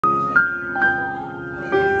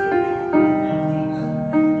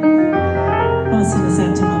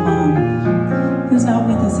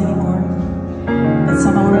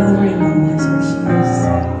the rainbow, that's where she is.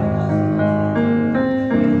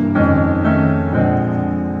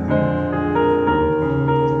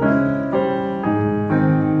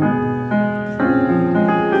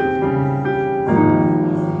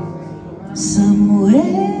 Somewhere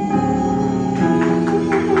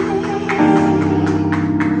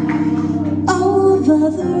over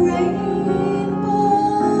the rainbow,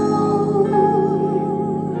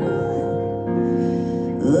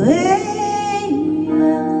 way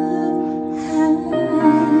up high,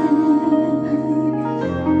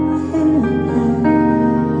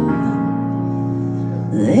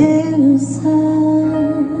 there's a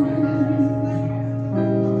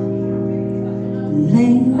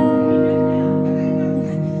land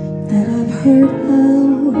that I've heard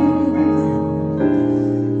of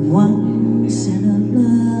once in a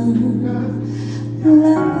lullaby.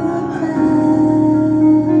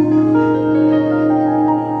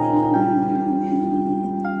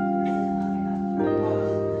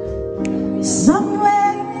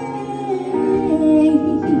 Somewhere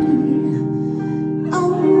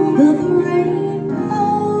over the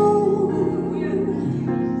rainbow,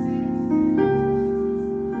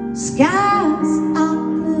 skies are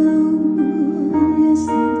blue, yes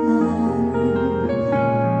they are,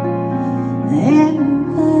 and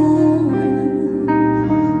the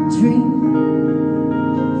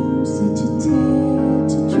dreams that you dare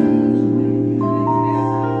to dream,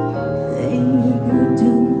 they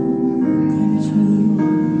do come true.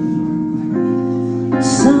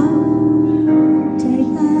 Someday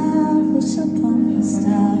I'll wish upon a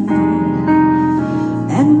star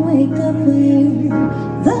and wake up where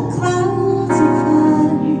the clouds are far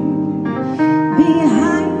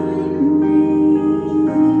behind me,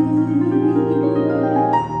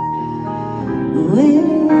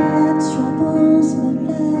 where troubles my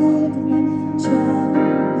life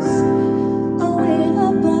angels away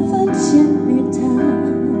above the chimney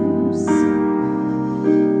tops.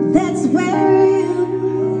 That's where you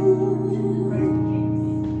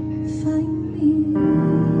find me.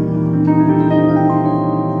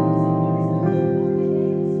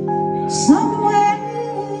 Somewhere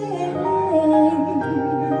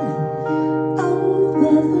over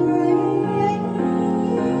the rainbow,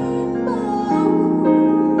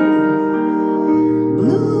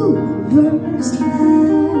 bluebirds fly,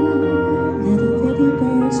 little baby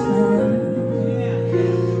birds fly,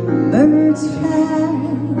 birds fly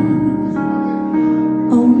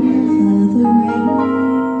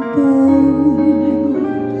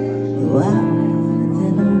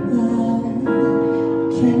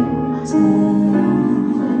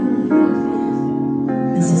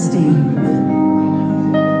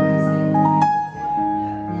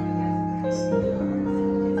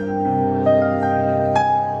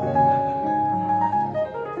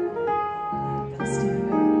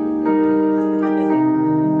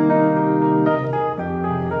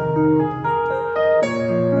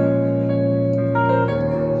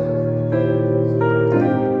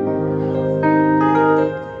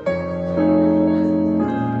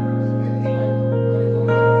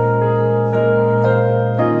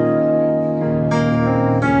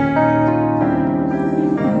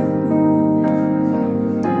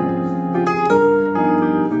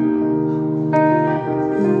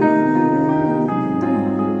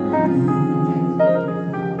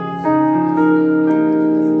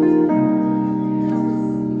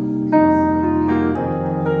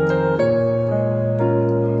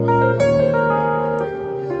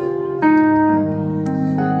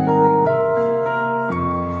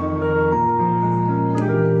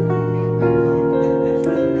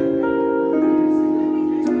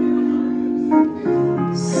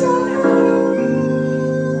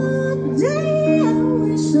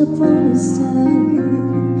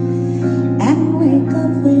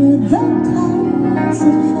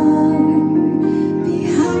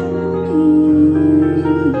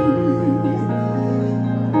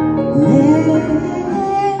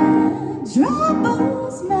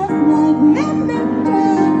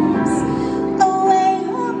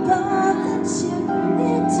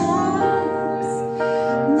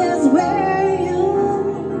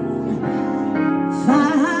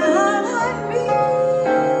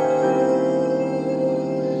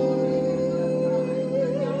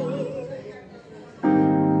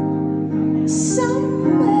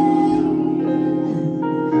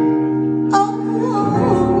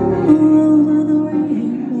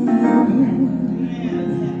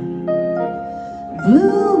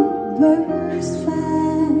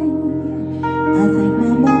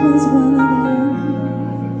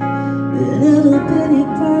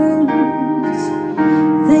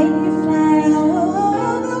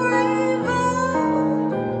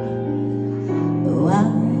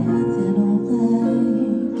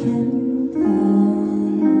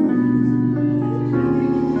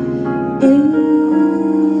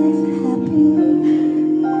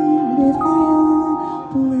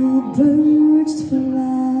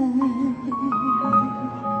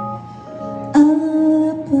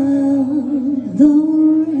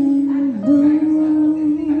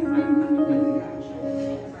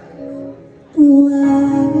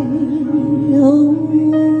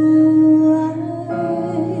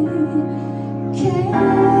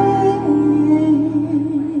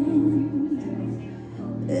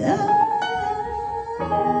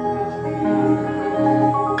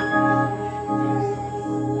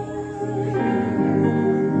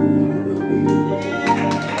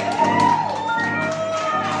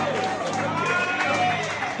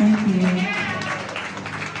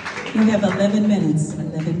You have 11 minutes.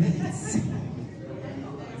 11 minutes.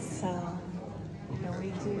 So, can we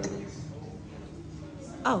do?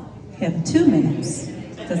 Oh, we have 2 minutes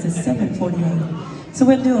because it's 7:48. So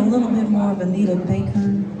we'll do a little bit more of Anita Baker,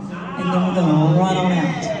 and then we're gonna run on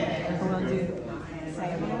out. We're gonna do say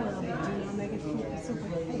it a little bit. Do you want to make it super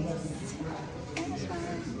fast?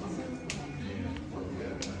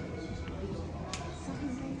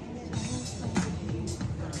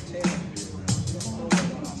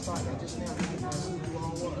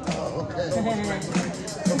 Okay.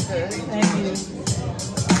 Okay. Thank you.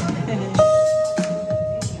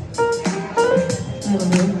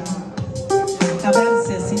 How about it,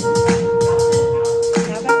 Sissy?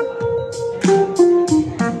 How about it?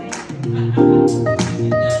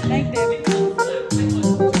 Thank Debbie.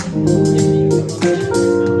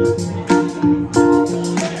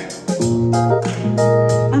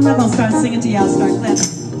 I'm not gonna start singing till y'all start clapping.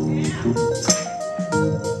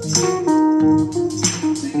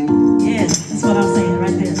 Yes, that's what I'm saying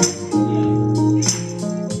right there.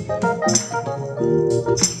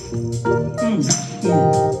 Yeah.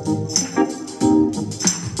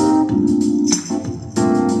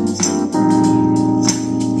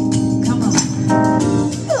 Come on.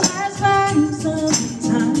 Last night,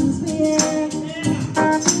 sometimes we had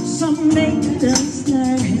some made us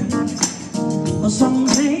learn, or some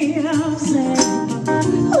made us say,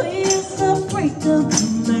 we're so break up the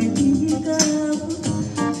makeup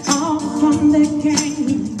all from the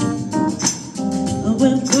game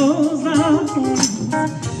with those are things.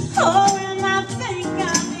 Oh, and I think I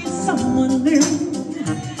need someone new.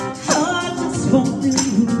 Oh, I just won't do.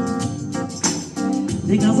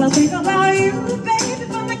 Because I think about you, baby,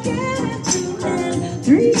 from beginning to end.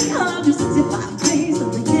 365 days of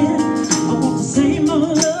the year. I want the same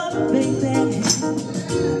old love, baby.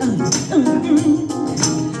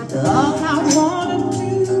 All I wanna do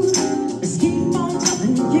is keep on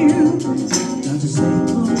loving you. Not the same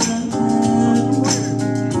old love.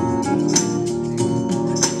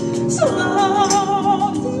 So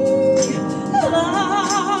love me,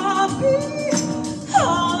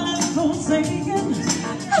 all that forsaken,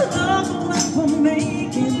 love what we're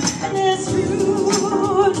making, and it's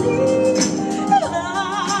truly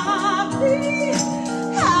love me.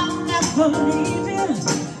 I'll never leave you.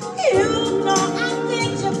 You know I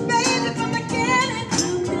need you, baby, from beginning to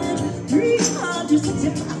end.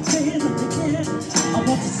 365 days of the year. I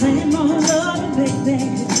want the same old love, baby.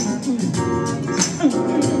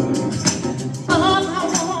 All I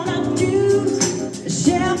wanna do is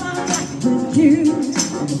share my life with you.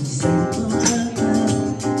 I want the same old love.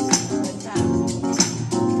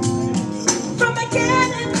 From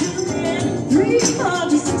beginning to end,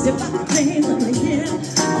 365 days of the year.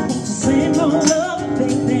 I want the same old love,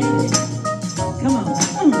 baby. Come on.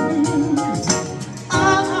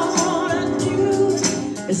 All I wanna do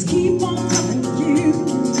is keep on loving you.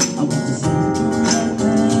 I want the same old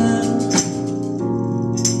love.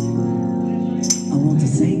 I want the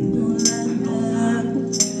same old love.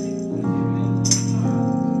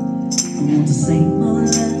 I want the same old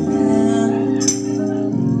love. I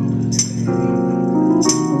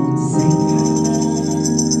want the same old love.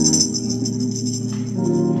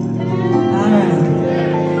 All right.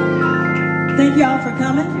 Thank y'all for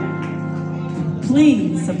coming.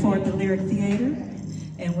 Please support the Lyric Theater,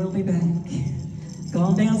 and we'll be back. Go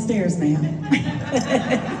on downstairs now.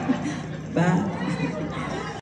 Bye.